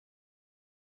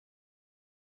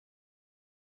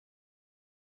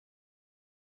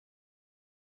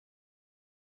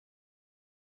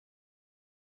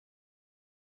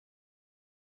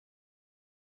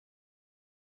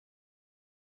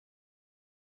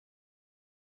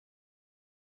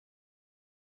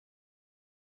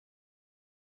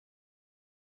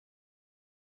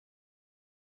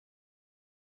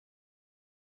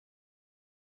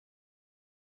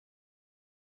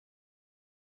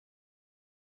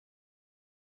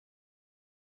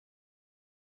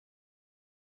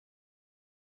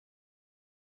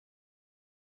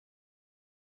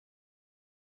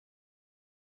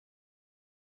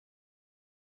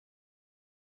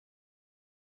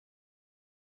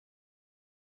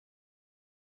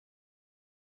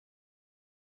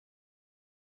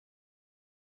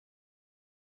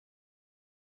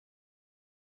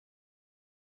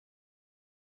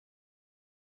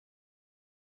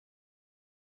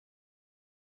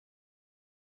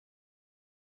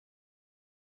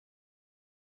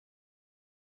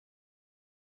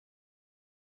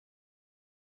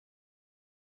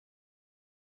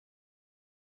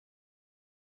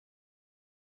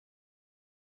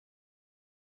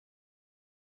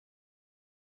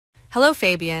Hello,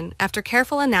 Fabian. After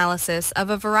careful analysis of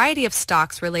a variety of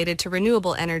stocks related to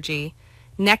renewable energy,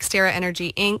 NextEra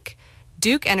Energy Inc.,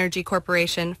 Duke Energy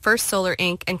Corporation, First Solar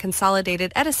Inc., and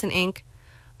Consolidated Edison Inc.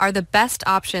 are the best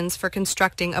options for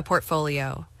constructing a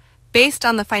portfolio. Based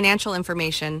on the financial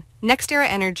information, NextEra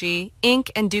Energy Inc.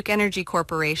 and Duke Energy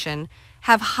Corporation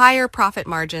have higher profit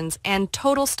margins and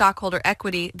total stockholder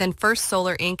equity than First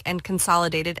Solar Inc. and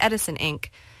Consolidated Edison Inc.,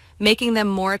 making them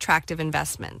more attractive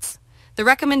investments. The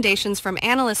recommendations from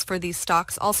analysts for these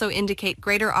stocks also indicate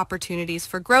greater opportunities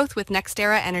for growth with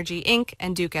NextEra Energy Inc.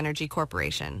 and Duke Energy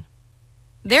Corporation.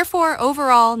 Therefore,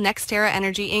 overall, NextEra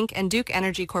Energy Inc. and Duke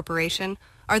Energy Corporation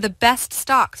are the best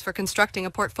stocks for constructing a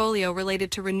portfolio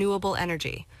related to renewable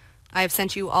energy. I have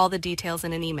sent you all the details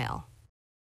in an email.